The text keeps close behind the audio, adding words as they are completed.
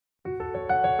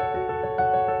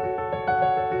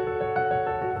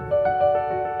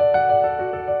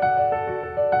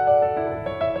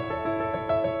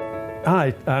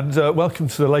Hi, and welcome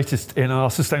to the latest in our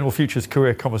Sustainable Futures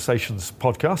Career Conversations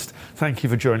podcast. Thank you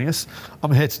for joining us.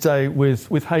 I'm here today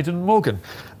with Hayden Morgan.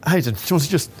 Hayden, do you want to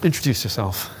just introduce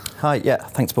yourself? Hi,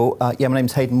 thanks, Paul. My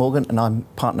name's Hayden Morgan, and I'm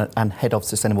partner and head of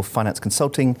sustainable finance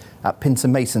consulting at Pinsent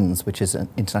Masons, which is an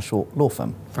international law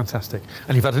firm. Fantastic.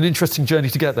 And you've had an interesting journey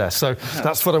to get there. So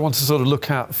that's what I want to sort of look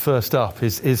at first up,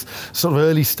 is sort of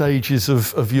early stages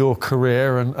of your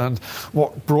career and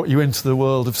what brought you into the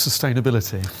world of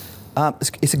sustainability.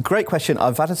 It's a great question.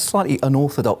 I've had a slightly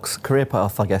unorthodox career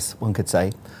path, I guess one could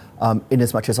say, in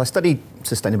as much as I studied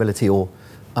sustainability or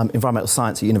environmental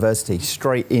science at university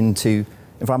straight into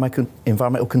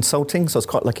environmental consulting, so I was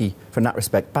quite lucky from that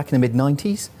respect. Back in the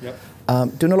mid-90s,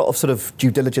 doing a lot of sort of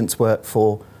due diligence work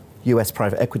for US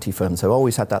private equity firms, so I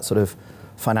always had that sort of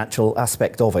financial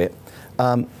aspect of it.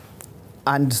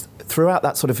 And throughout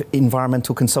that sort of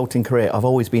environmental consulting career, I've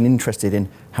always been interested in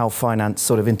how finance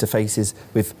sort of interfaces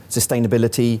with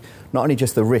sustainability, not only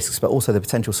just the risks, but also the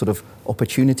potential sort of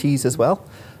opportunities as well.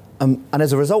 And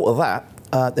as a result of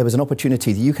that, there was an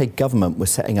opportunity. The UK government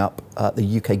was setting up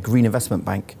the UK Green Investment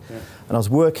Bank. And I was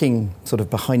working sort of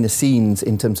behind the scenes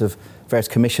in terms of various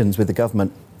commissions with the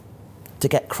government to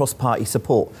get cross-party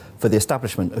support for the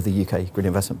establishment of the UK Green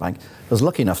Investment Bank. I was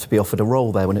lucky enough to be offered a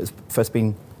role there when it was first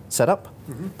being set up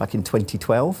back in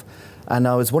 2012. And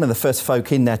I was one of the first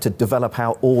folk in there to develop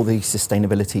out all the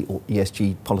sustainability, or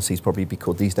ESG policies probably be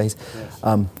called these days,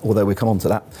 although we'll come on to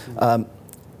that.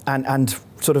 And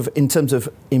sort of in terms of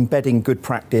embedding good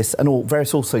practice and all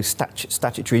various also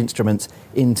statutory instruments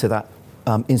into that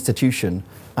institution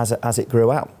as it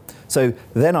grew out. So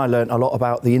then I learned a lot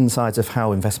about the insides of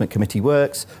how investment committee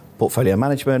works, portfolio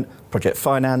management, project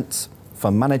finance,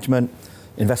 fund management,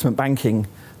 investment banking,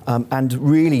 and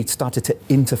really started to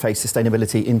interface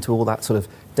sustainability into all that sort of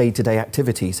day-to-day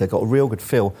activity. So I got a real good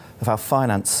feel of how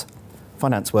finance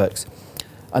works.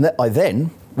 And I then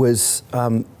was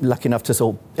lucky enough to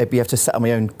sort of be able to set up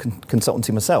my own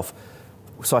consultancy myself.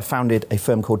 So I founded a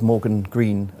firm called Morgan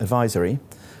Green Advisory,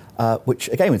 which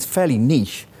again was fairly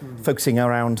niche, focusing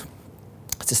around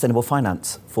sustainable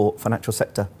finance for financial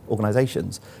sector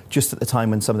organisations, just at the time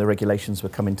when some of the regulations were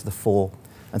coming to the fore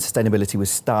and sustainability was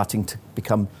starting to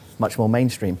become much more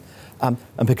mainstream. And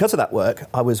because of that work,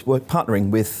 I was partnering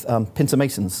with Pinsent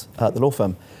Masons, the law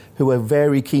firm, who were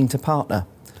very keen to partner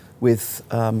with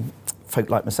folk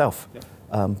like myself,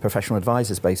 professional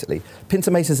advisors basically.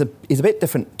 Pinsent Masons is a bit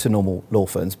different to normal law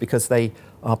firms because they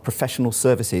are professional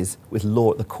services with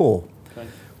law at the core. Okay.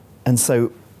 And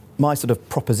so my sort of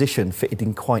proposition fitted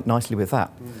in quite nicely with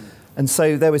that. And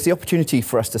so there was the opportunity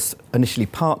for us to initially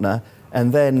partner,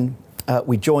 and then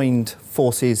we joined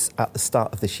forces at the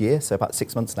start of this year, so about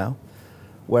 6 months now,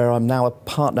 where I'm now a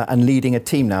partner and leading a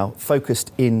team now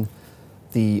focused in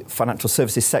the financial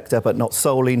services sector, but not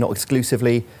solely, not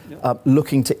exclusively,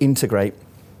 looking to integrate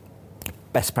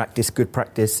best practice, good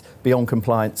practice, beyond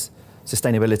compliance,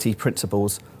 sustainability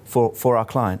principles for our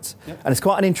clients. And it's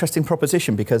quite an interesting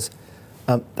proposition because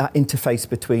that interface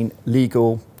between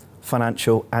legal,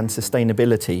 financial and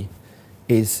sustainability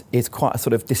is quite a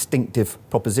sort of distinctive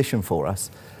proposition for us.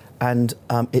 And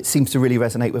it seems to really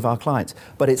resonate with our clients.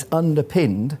 But it's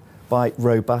underpinned by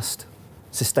robust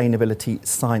sustainability,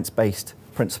 science-based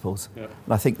principles.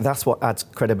 And I think that's what adds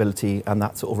credibility and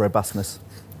that sort of robustness.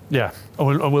 Yeah,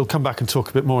 and we'll come back and talk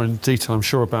a bit more in detail, I'm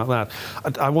sure, about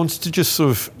that. I wanted to just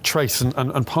sort of trace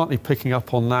and partly picking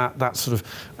up on that sort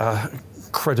of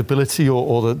credibility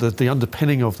or the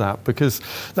underpinning of that, because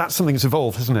that's something that's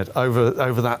evolved, isn't it,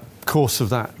 over that course of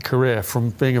that career,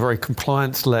 from being a very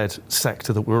compliance-led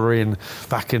sector that we were in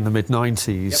back in the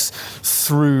mid-90s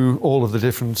through all of the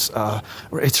different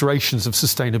iterations of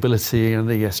sustainability and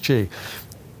ESG.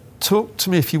 Talk to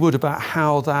me, if you would, about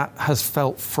how that has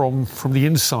felt from the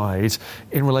inside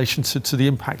in relation to the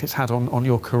impact it's had on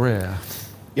your career.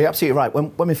 You're absolutely right.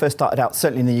 When we first started out,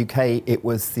 certainly in the UK, it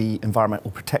was the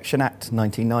Environmental Protection Act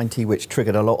 1990, which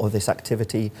triggered a lot of this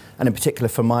activity. And in particular,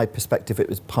 from my perspective, it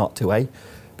was Part 2A,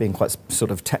 being quite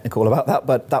sort of technical about that.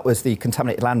 But that was the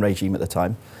contaminated land regime at the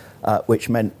time, which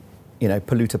meant,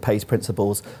 polluter pays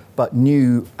principles, but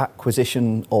new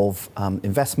acquisition of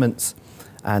investments,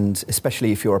 and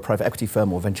especially if you're a private equity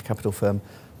firm or venture capital firm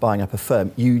buying up a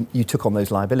firm, you took on those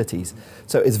liabilities.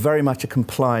 So it's very much a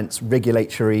compliance,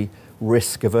 regulatory,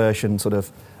 risk aversion sort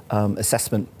of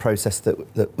assessment process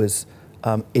that was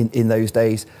in those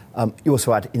days. You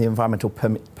also had in the environmental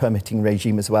permitting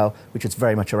regime as well, which is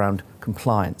very much around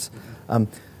compliance.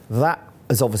 That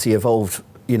has obviously evolved,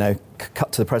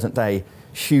 cut to the present day,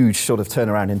 huge sort of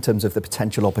turnaround in terms of the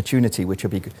potential opportunity, which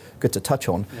would be good to touch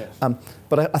on. Yes.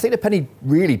 But I think the penny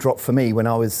really dropped for me when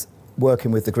I was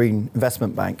working with the Green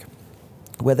Investment Bank,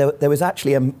 where there was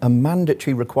actually a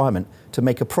mandatory requirement to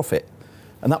make a profit.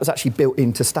 And that was actually built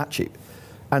into statute.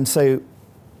 And so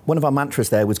one of our mantras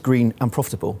there was green and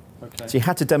profitable. Okay. So you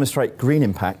had to demonstrate green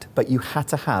impact, but you had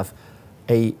to have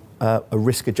a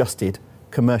risk-adjusted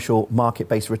commercial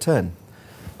market-based return.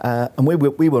 And we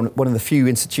were one of the few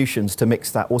institutions to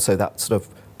mix that, also that sort of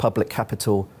public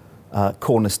capital,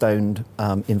 cornerstone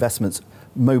investments,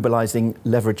 mobilising,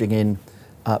 leveraging in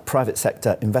private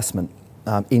sector investment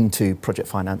into project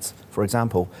finance, for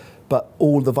example. But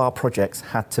all of our projects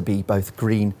had to be both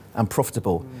green and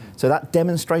profitable. So that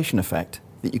demonstration effect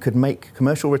that you could make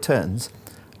commercial returns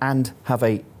and have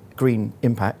a green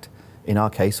impact, in our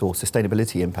case, or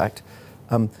sustainability impact,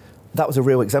 that was a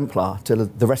real exemplar to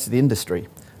the rest of the industry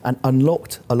and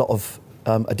unlocked a lot of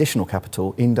additional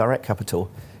capital, indirect capital,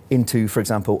 into, for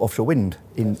example, offshore wind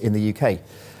in the UK.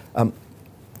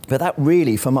 But that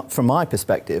really, from my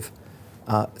perspective,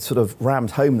 sort of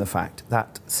rammed home the fact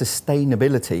that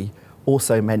sustainability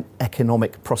also meant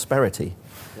economic prosperity.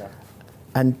 Yeah.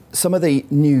 And some of the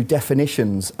new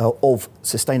definitions of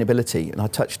sustainability, and I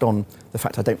touched on the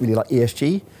fact I don't really like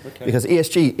ESG, because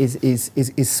ESG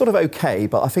is sort of okay,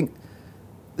 but I think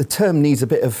the term needs a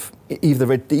bit of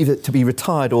either to be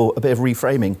retired or a bit of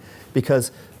reframing,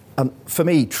 because for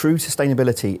me, true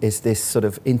sustainability is this sort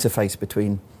of interface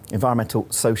between environmental,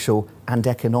 social and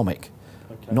economic,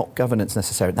 not governance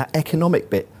necessarily. That economic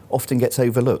bit often gets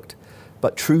overlooked,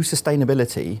 but true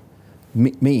sustainability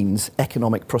means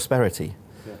economic prosperity.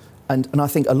 Yes. And I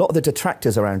think a lot of the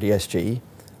detractors around ESG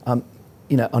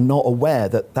are not aware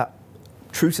that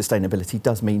true sustainability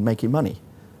does mean making money,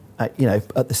 at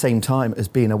the same time as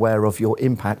being aware of your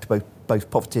impact, both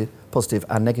positive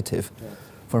and negative,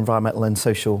 for environmental and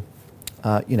social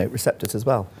receptors as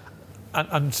well.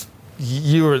 And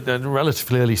you were at the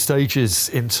relatively early stages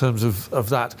in terms of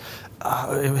that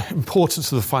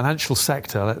importance of the financial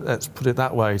sector, let's put it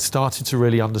that way, started to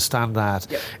really understand that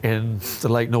in the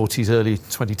late noughties, early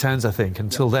 2010s, I think.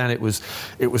 Until then, it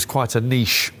was quite a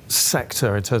niche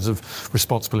sector in terms of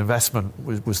responsible investment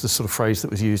was the sort of phrase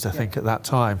that was used, I think, at that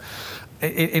time.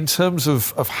 In terms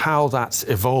of how that's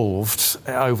evolved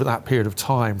over that period of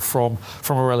time from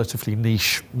a relatively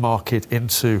niche market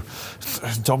into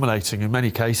dominating, in many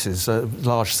cases,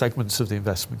 large segments of the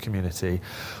investment community,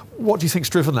 what do you think's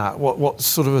driven that? What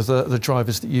sort of are the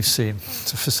drivers that you've seen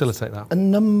to facilitate that? A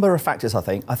number of factors, I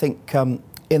think. I think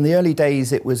in the early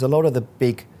days, it was a lot of the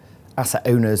big asset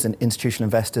owners and institutional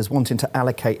investors wanting to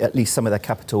allocate at least some of their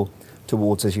capital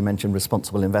towards, as you mentioned,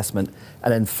 responsible investment,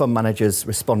 and then fund managers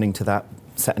responding to that,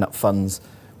 setting up funds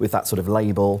with that sort of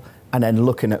label, and then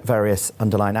looking at various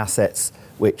underlying assets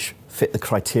which fit the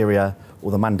criteria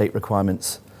or the mandate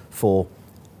requirements for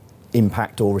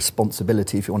impact or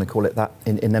responsibility, if you want to call it that,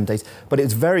 in them days. But it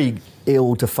was very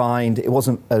ill-defined. It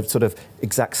wasn't a sort of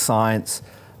exact science.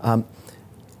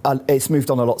 It's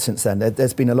moved on a lot since then.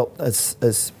 There's been a lot,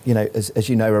 as you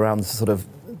know, around the sort of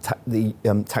the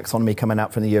taxonomy coming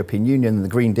out from the European Union and the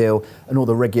Green Deal and all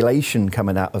the regulation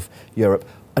coming out of Europe.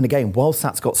 And again, whilst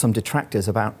that's got some detractors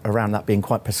around that being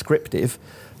quite prescriptive,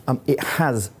 it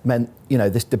has meant,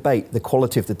 this debate, the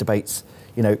quality of the debates,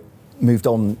 moved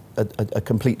on a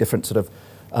complete different sort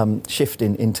of shift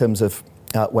in terms of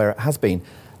where it has been.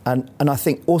 And I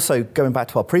think also going back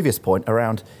to our previous point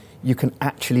around you can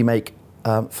actually make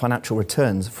financial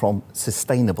returns from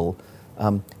sustainable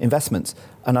investments.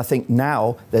 And I think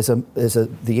now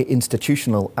the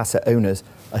institutional asset owners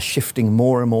are shifting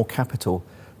more and more capital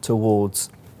towards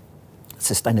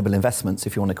sustainable investments,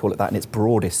 if you want to call it that in its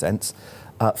broadest sense.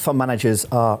 Fund managers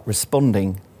are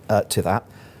responding to that.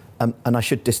 And I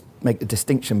should make the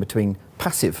distinction between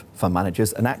passive fund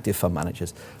managers and active fund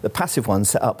managers. The passive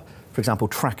ones set up, for example,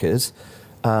 trackers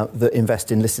that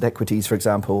invest in listed equities, for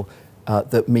example,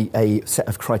 that meet a set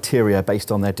of criteria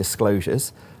based on their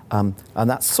disclosures. And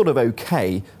that's sort of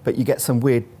okay, but you get some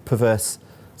weird, perverse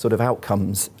sort of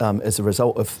outcomes as a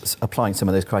result of applying some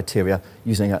of those criteria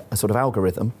using a sort of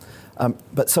algorithm.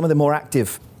 But some of the more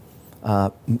active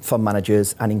fund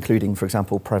managers, and including, for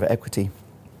example, private equity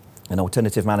and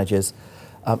alternative managers,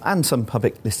 and some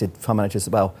public listed fund managers as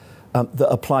well, that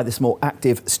apply this more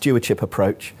active stewardship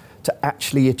approach to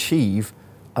actually achieve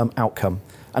outcome.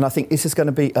 And I think this is going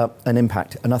to be an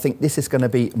impact. And I think this is going to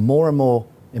be more and more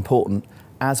important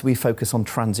as we focus on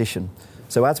transition.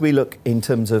 So as we look in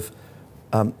terms of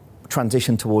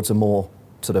transition towards a more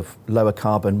sort of lower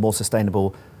carbon, more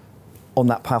sustainable, on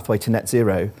that pathway to net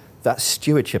zero, that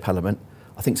stewardship element,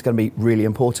 I think is going to be really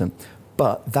important.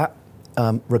 But that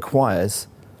requires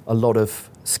a lot of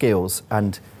skills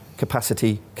and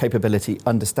capacity, capability,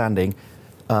 understanding,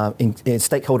 in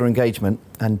stakeholder engagement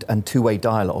and two-way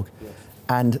dialogue. Yes.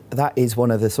 And that is one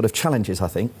of the sort of challenges, I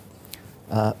think,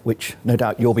 which no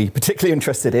doubt you'll be particularly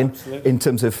interested in, in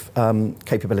terms of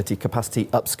capability, capacity,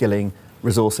 upskilling,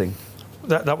 resourcing.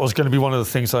 That was going to be one of the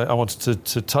things I wanted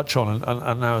to touch on,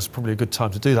 and now is probably a good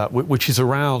time to do that, which is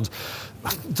around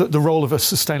the role of a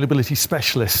sustainability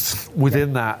specialist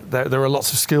within that. There are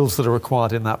lots of skills that are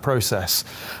required in that process,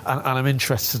 and I'm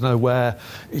interested to know where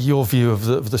your view of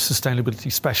the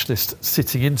sustainability specialist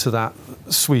sitting into that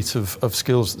suite of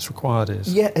skills that's required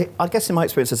is. Yeah, I guess in my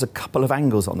experience there's a couple of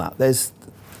angles on that. There's,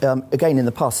 again, in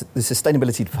the past, the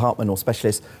sustainability department or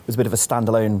specialist was a bit of a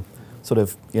standalone sort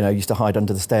of, used to hide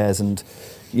under the stairs and,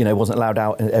 wasn't allowed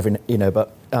out every,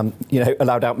 but,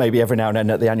 allowed out maybe every now and then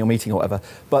at the annual meeting or whatever.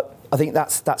 But I think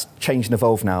that's changed and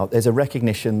evolved now. There's a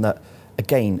recognition that,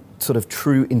 again, sort of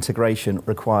true integration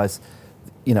requires,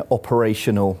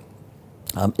 operational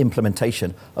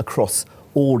implementation across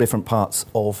all different parts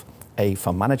of a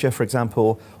fund manager, for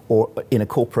example, or in a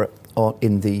corporate, or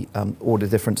in the all the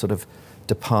different sort of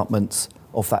departments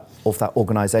of that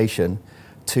organisation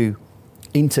to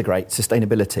integrate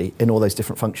sustainability in all those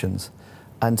different functions.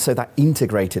 And so that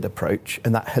integrated approach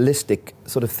and that holistic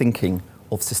sort of thinking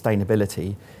of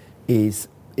sustainability is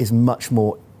much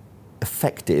more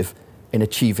effective in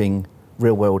achieving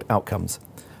real world outcomes.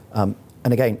 And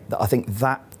again, I think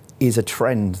that is a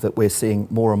trend that we're seeing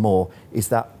more and more, is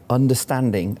that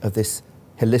understanding of this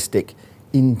holistic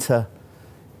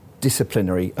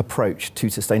interdisciplinary approach to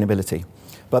sustainability.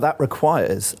 But that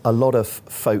requires a lot of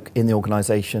folk in the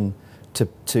organisation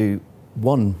to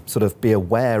one, sort of be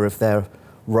aware of their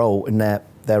role and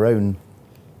their own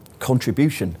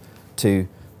contribution to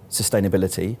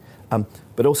sustainability,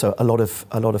 but also a lot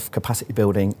of capacity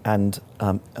building and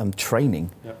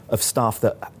training of staff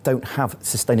that don't have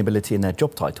sustainability in their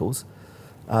job titles,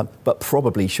 but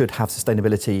probably should have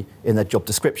sustainability in their job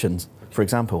descriptions, for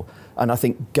example. And I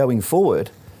think going forward,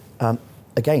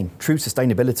 again, true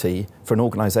sustainability for an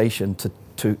organisation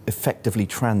to effectively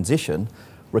transition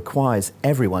requires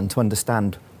everyone to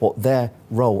understand what their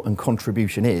role and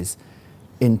contribution is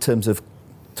in terms of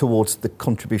towards the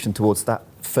contribution towards that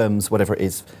firm's, whatever it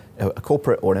is, a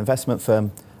corporate or an investment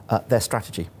firm, their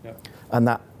strategy. Yep. And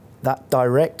that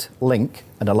direct link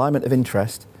and alignment of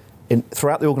interest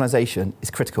throughout the organisation is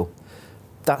critical.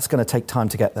 That's going to take time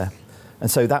to get there.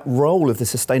 And so that role of the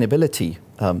sustainability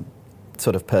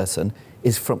sort of person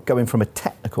is going from a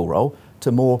technical role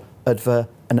to more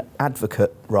an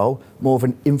advocate role, more of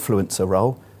an influencer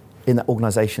role in the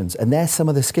organisations. And there's some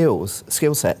of the skill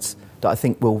sets that I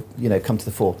think will come to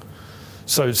the fore.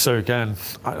 So again,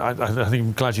 I think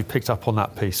I'm glad you picked up on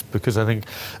that piece, because I think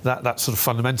that sort of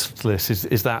fundamental to this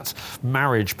is that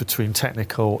marriage between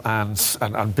technical and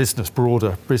business,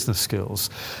 broader business skills.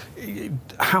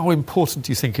 How important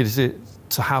do you think is it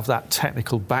to have that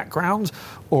technical background,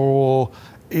 or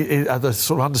are the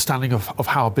sort of understanding of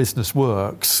how a business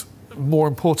works more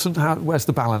important? Where's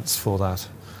the balance for that?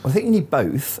 Well, I think you need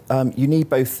both. You need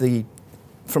both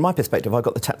from my perspective, I've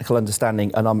got the technical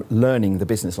understanding and I'm learning the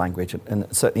business language. And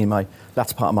certainly in my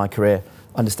latter part of my career,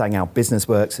 understanding how business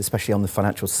works, especially on the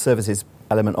financial services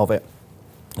element of it,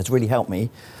 has really helped me.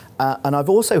 And I've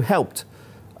also helped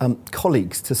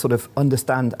colleagues to sort of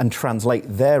understand and translate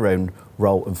their own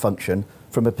role and function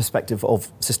from a perspective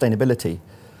of sustainability.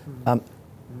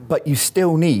 But you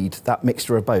still need that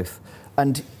mixture of both.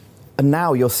 And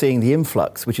now you're seeing the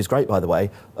influx, which is great, by the way,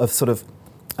 of sort of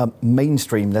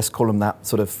mainstream, let's call them that,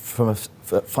 sort of from a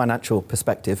financial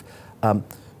perspective,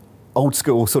 old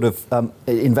school sort of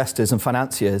investors and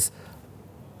financiers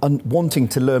wanting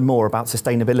to learn more about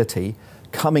sustainability,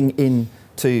 coming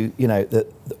into the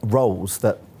roles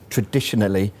that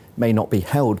traditionally may not be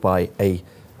held by a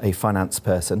finance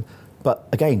person. But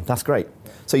again, that's great.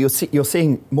 So you're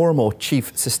seeing more and more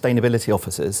chief sustainability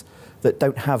officers that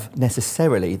don't have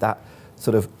necessarily that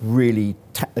sort of really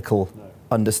technical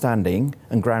understanding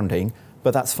and grounding,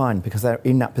 but that's fine because they're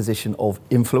in that position of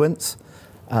influence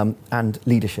and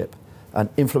leadership. And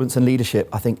influence and leadership,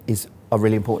 I think, are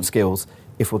really important skills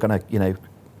if we're going to,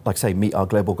 like I say, meet our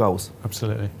global goals.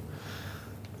 Absolutely.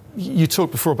 You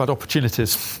talked before about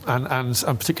opportunities, and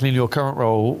particularly in your current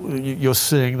role, you're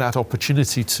seeing that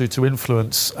opportunity to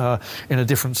influence in a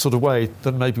different sort of way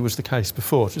than maybe was the case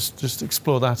before. Just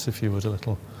explore that, if you would, a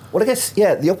little. Well, I guess,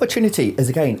 the opportunity is,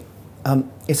 again,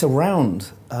 it's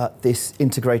around this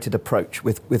integrated approach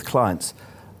with clients,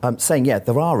 saying,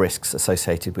 there are risks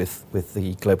associated with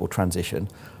the global transition,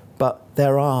 but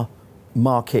there are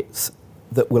markets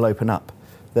that will open up.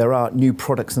 There are new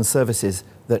products and services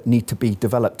that need to be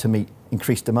developed to meet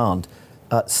increased demand.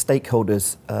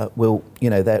 Stakeholders will,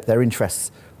 their interests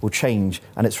will change,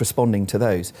 and it's responding to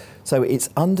those. So it's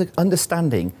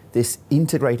understanding this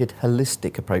integrated,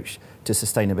 holistic approach to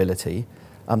sustainability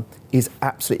is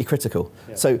absolutely critical.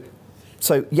 Yeah.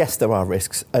 So yes, there are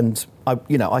risks, and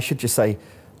I should just say,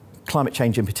 climate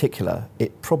change in particular,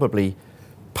 it probably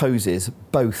poses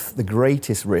both the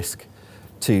greatest risk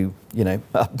to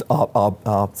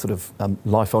our sort of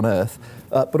life on Earth,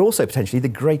 but also potentially the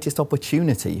greatest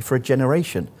opportunity for a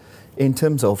generation in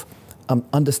terms of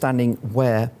understanding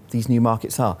where these new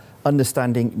markets are,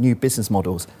 understanding new business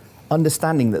models,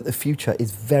 understanding that the future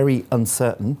is very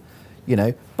uncertain,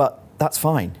 but that's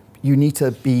fine. You need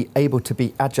to be able to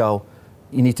be agile,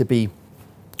 you need to be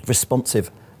responsive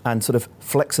and sort of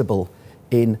flexible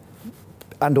and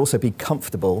also be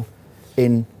comfortable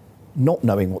in not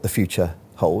knowing what the future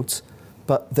holds,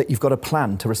 but that you've got a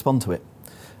plan to respond to it.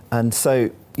 And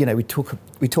so, we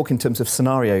talk in terms of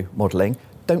scenario modelling.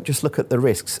 Don't just look at the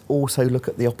risks, also look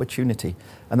at the opportunity.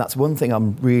 And that's one thing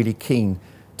I'm really keen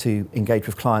to engage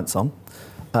with clients on.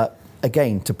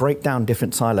 Again, to break down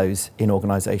different silos in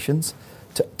organisations,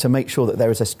 to make sure that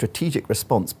there is a strategic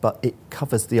response, but it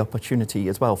covers the opportunity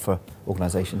as well for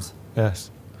organisations.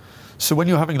 Yes. So when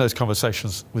you're having those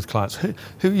conversations with clients, who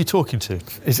are you talking to?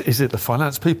 Is it the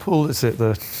finance people? Is it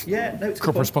the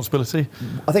corporate responsibility?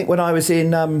 I think when I was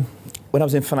in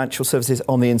financial services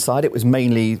on the inside, it was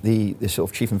mainly the sort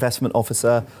of chief investment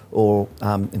officer or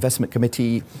investment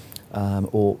committee,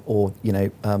 or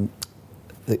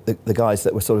the guys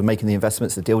that were sort of making the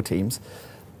investments, the deal teams.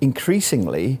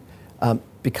 Increasingly,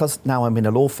 because now I'm in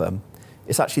a law firm,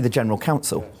 it's actually the general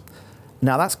counsel.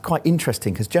 Now that's quite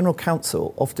interesting because general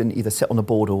counsel often either sit on the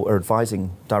board or are advising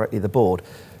directly the board,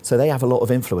 so they have a lot of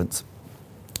influence.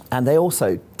 And they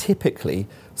also typically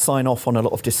sign off on a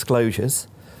lot of disclosures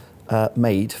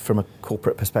made from a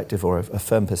corporate perspective or a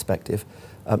firm perspective,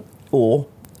 or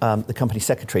the company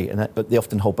secretary, and they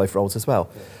often hold both roles as well.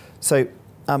 So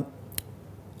I'm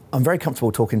very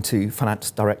comfortable talking to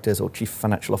finance directors or chief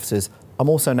financial officers. I'm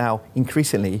also now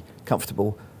increasingly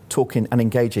comfortable talking and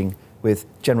engaging with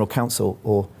general counsel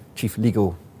or chief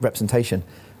legal representation.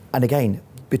 And again,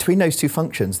 between those two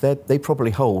functions, they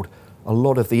probably hold a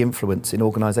lot of the influence in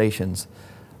organisations.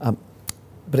 But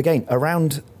again,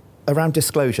 around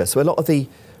disclosure, so a lot of the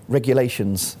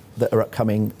regulations that are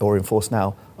upcoming or enforced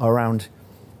now are around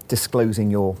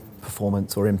disclosing your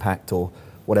performance or impact or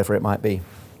whatever it might be.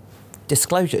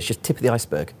 Disclosure is just tip of the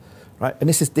iceberg, right? And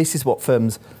this is what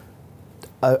firms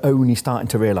are only starting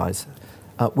to realise,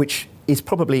 which is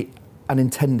probably an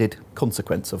intended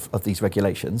consequence of these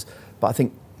regulations. But I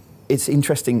think it's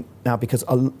interesting now because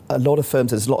a lot of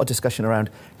firms, there's a lot of discussion around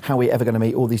how we're ever going to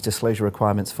meet all these disclosure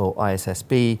requirements for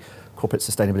ISSB, Corporate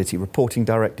Sustainability Reporting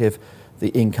Directive, the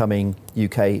incoming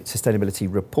UK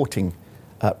Sustainability Reporting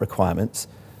requirements.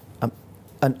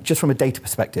 And just from a data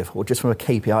perspective or just from a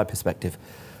KPI perspective,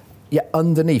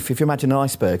 underneath, if you imagine an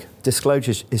iceberg,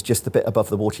 disclosure is just the bit above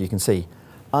the water you can see.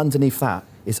 Underneath that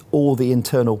is all the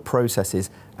internal processes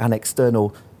and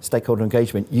external stakeholder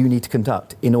engagement you need to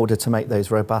conduct in order to make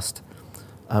those robust,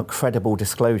 credible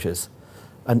disclosures.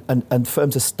 And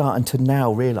firms are starting to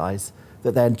now realise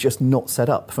that they're just not set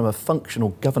up from a functional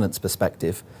governance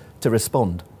perspective to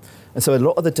respond. And so a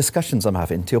lot of the discussions I'm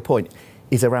having, to your point,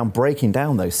 is around breaking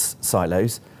down those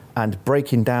silos and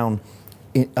breaking down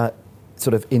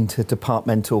sort of into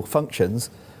departmental functions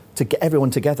to get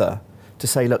everyone together to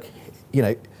say, look,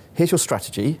 here's your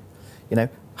strategy.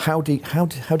 How do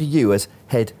you, as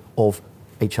head of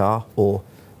HR or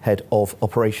head of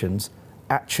operations,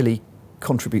 actually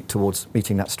contribute towards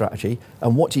meeting that strategy?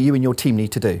 And what do you and your team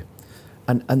need to do?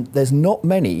 And there's not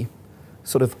many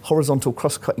sort of horizontal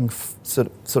cross-cutting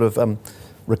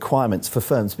requirements for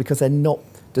firms because they're not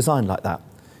designed like that.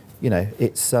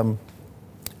 It's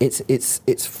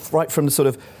right from the sort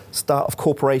of start of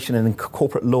corporation and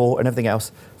corporate law and everything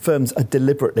else. Firms are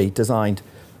deliberately designed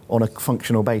on a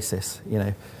functional basis.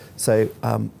 So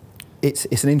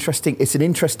it's an interesting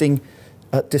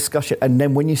discussion. And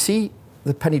then when you see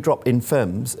the penny drop in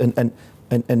firms and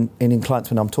in clients,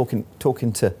 when I'm talking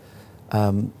to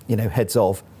heads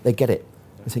of, they get it.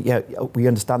 They say, we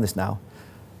understand this now.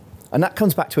 And that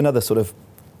comes back to another sort of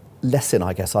lesson,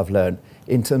 I guess, I've learned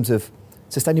in terms of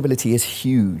sustainability is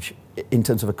huge in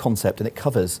terms of a concept, and it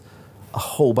covers a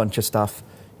whole bunch of stuff,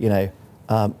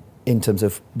 in terms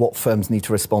of what firms need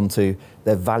to respond to,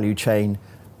 their value chain,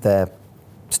 their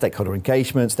stakeholder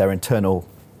engagements, their internal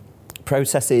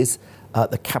processes,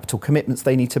 the capital commitments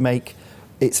they need to make.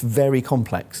 It's very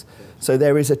complex. So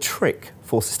there is a trick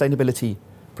for sustainability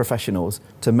professionals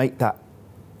to make that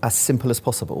as simple as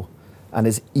possible and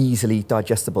as easily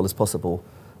digestible as possible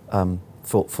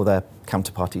for their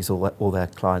counterparties or their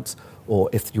clients or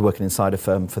if you're working inside a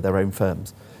firm for their own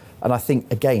firms. And I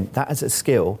think, again, that is a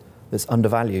skill that's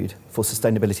undervalued for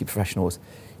sustainability professionals,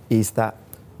 is that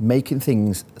making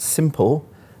things simple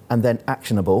and then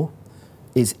actionable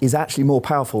is actually more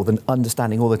powerful than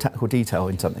understanding all the technical detail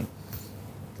in something.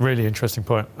 Really interesting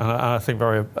point, and I think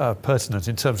very pertinent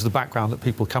in terms of the background that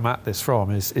people come at this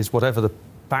from, is whatever the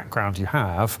background you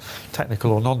have,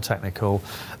 technical or non-technical,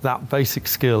 that basic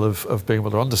skill of being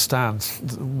able to understand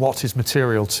what is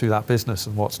material to that business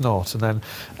and what's not, and then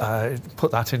put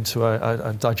that into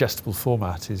a digestible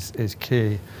format is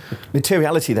key.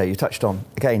 Materiality there you touched on.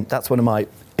 Again, that's one of my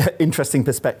interesting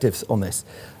perspectives on this.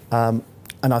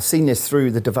 And I've seen this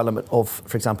through the development of,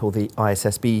 for example, the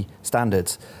ISSB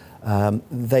standards.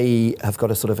 They have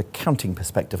got a sort of accounting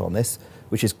perspective on this,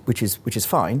 which is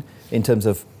fine in terms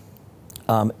of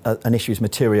an issue is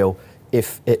material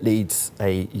if it leads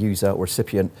a user or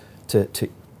recipient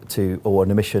to or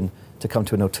an emission to come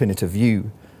to an alternative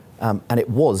view, and it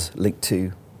was linked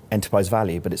to enterprise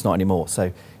value, but it's not anymore.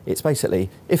 So it's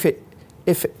basically if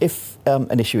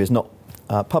an issue is not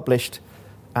published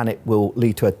and it will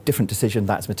lead to a different decision,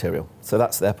 that's material. So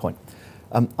that's their point.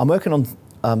 I'm working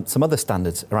on some other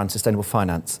standards around sustainable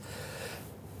finance,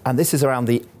 and this is around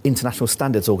the International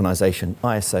Standards Organization,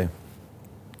 ISO,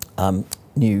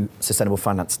 new sustainable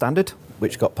finance standard,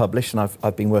 which got published, and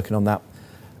I've been working on that,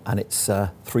 and it's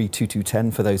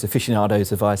 32210 for those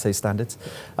aficionados of ISO standards.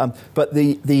 But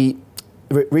the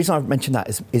reason I've mentioned that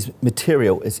is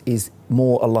material is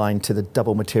more aligned to the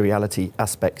double materiality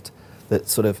aspect,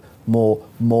 that's sort of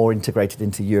more integrated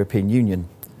into European Union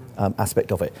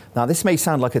aspect of it. Now, this may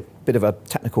sound like a bit of a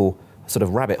technical sort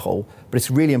of rabbit hole, but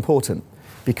it's really important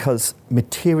because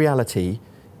materiality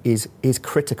is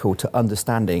critical to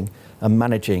understanding and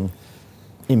managing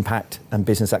impact and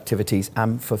business activities,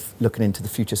 and for looking into the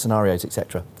future scenarios,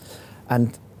 etc.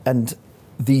 And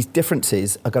these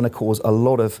differences are going to cause a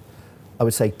lot of, I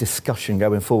would say, discussion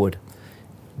going forward.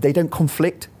 They don't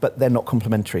conflict, but they're not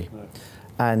complementary. No.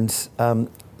 And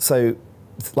so,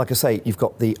 like I say, you've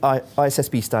got the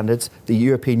ISSB standards, the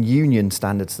European Union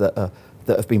standards that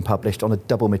have been published on a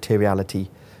double materiality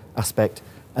aspect,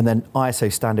 and then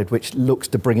ISO standard, which looks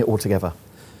to bring it all together.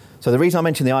 So the reason I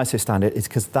mention the ISO standard is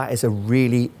because that is a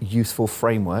really useful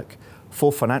framework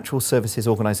for financial services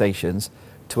organisations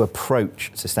to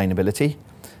approach sustainability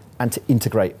and to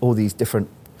integrate all these different,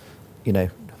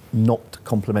 not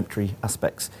complementary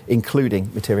aspects, including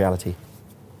materiality.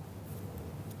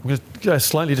 I'm going to go a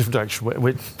slightly different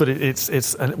direction, but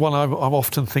it's one I'm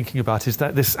often thinking about is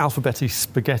that this alphabetic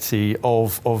spaghetti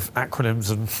of acronyms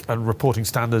and reporting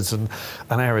standards and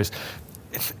areas.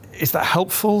 Is that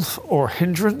helpful or a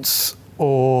hindrance,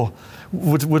 or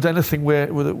would anything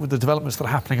with the developments that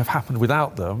are happening have happened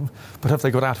without them, but have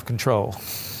they got out of control?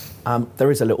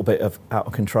 There is a little bit of out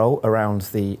of control around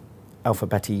the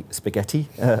alphabetic spaghetti,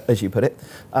 as you put it.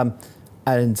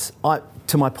 And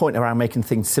to my point around making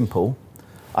things simple,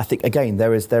 I think, again,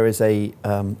 there is a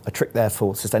trick there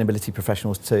for sustainability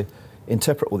professionals to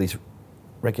interpret all these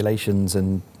regulations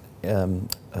and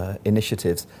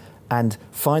initiatives and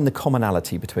find the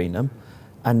commonality between them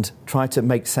and try to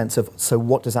make sense of, so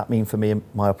what does that mean for me and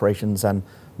my operations and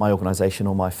my organisation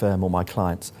or my firm or my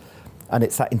clients? And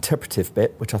it's that interpretive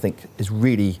bit, which I think is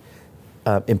really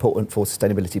important for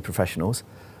sustainability professionals.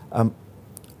 I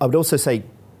would also say,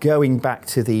 going back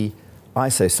to the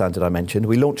ISO standard I mentioned,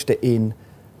 we launched it in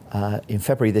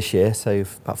February this year, so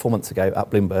about 4 months ago at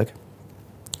Bloomberg.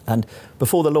 And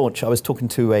before the launch, I was talking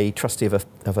to a trustee of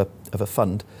a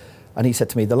fund, and he said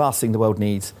to me, the last thing the world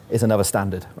needs is another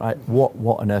standard, right?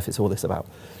 What on earth is all this about?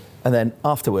 And then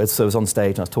afterwards, so I was on stage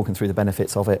and I was talking through the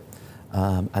benefits of it,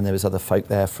 and there was other folk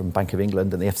there from Bank of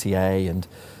England and the FCA, and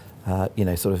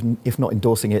sort of, if not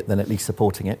endorsing it, then at least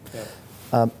supporting it.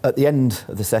 Yeah. At the end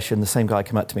of the session, the same guy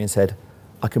came up to me and said,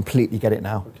 I completely get it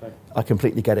now. Okay. I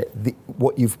completely get it.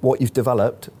 What you've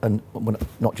developed, and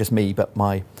not just me, but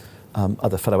my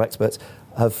other fellow experts,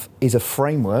 is a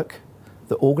framework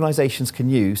that organisations can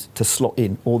use to slot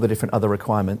in all the different other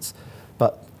requirements,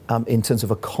 but in terms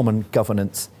of a common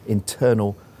governance,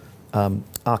 internal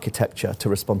architecture to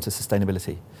respond to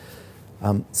sustainability.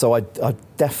 So I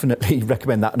definitely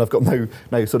recommend that, and I've got no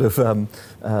sort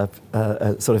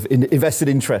of invested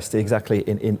interest exactly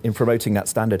in promoting that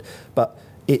standard. But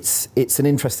it's an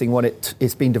interesting one.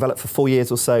 It's been developed for 4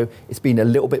 years or so. It's been a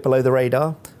little bit below the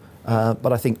radar,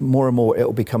 but I think more and more it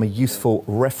will become a useful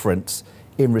reference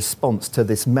in response to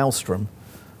this maelstrom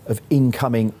of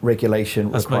incoming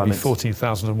regulation requirements. As maybe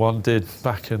 14,001 did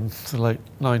back in the late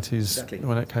 90s. Exactly.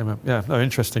 When it came up. Yeah, no,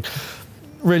 interesting.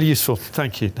 Really useful.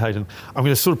 Thank you, Hayden. I'm going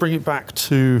to sort of bring it back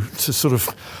to sort of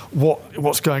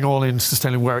what's going on in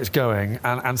sustainability, where it's going,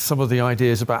 and some of the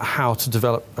ideas about how to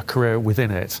develop a career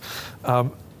within it.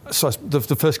 So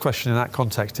the first question in that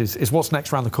context is what's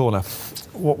next around the corner?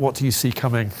 What do you see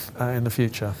coming in the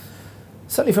future?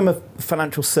 Certainly from a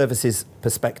financial services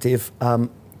perspective,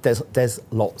 there's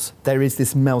lots. There is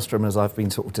this maelstrom, as I've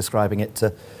been sort of describing it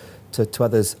to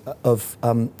others, of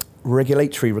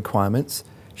regulatory requirements,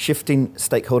 shifting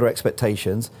stakeholder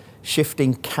expectations,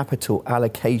 shifting capital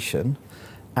allocation,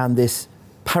 and this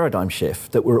paradigm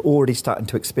shift that we're already starting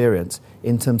to experience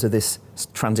in terms of this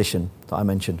transition that I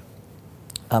mentioned.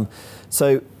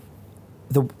 So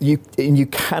you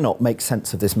cannot make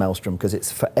sense of this maelstrom because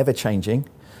it's forever changing,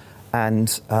 and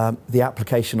the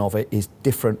application of it is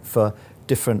different for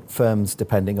different firms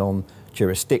depending on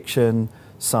jurisdiction,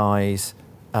 size,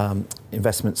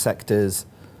 investment sectors,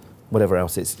 whatever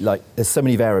else. It's like there's so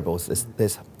many variables.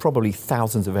 There's probably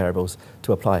thousands of variables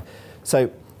to apply. So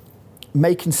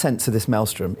making sense of this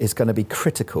maelstrom is going to be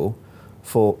critical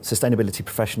for sustainability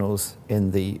professionals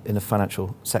in the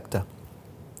financial sector.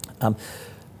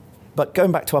 But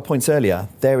going back to our points earlier,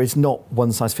 there is not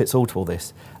one size fits all to all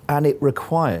this, and it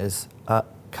requires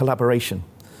collaboration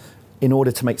in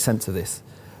order to make sense of this.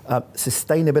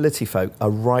 Sustainability folk are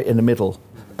right in the middle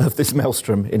of this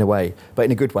maelstrom in a way, but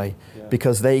in a good way,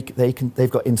 because they've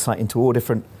got insight into all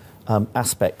different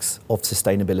aspects of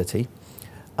sustainability.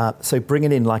 So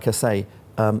bringing in, like I say,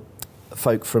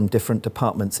 folk from different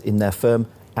departments in their firm,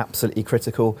 absolutely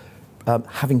critical.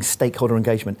 Having stakeholder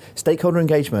engagement. Stakeholder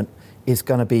engagement is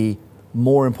going to be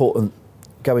more important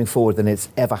going forward than it's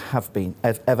ever has been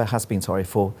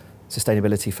for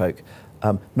sustainability folk.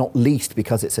 Not least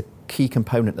because it's a key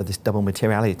component of this double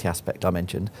materiality aspect I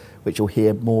mentioned, which you'll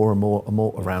hear more and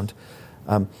more around.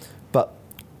 But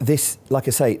this, like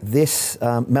I say, this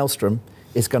maelstrom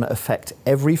is going to affect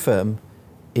every firm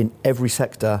in every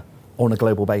sector on a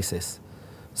global basis.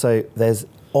 So there's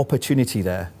opportunity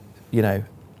there. You know,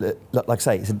 like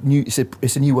I say,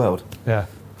 it's a new world. Yeah.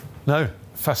 No,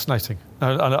 fascinating.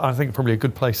 I think probably a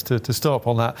good place to stop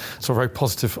on that sort of very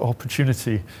positive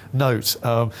opportunity note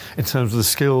in terms of the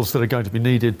skills that are going to be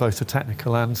needed, both the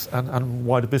technical and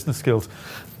wider business skills.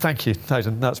 Thank you,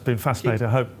 Hayden. That's been fascinating.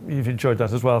 I hope you've enjoyed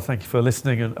that as well. Thank you for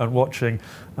listening and watching.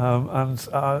 And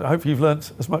I hope you've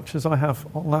learnt as much as I have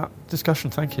on that discussion.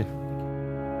 Thank you.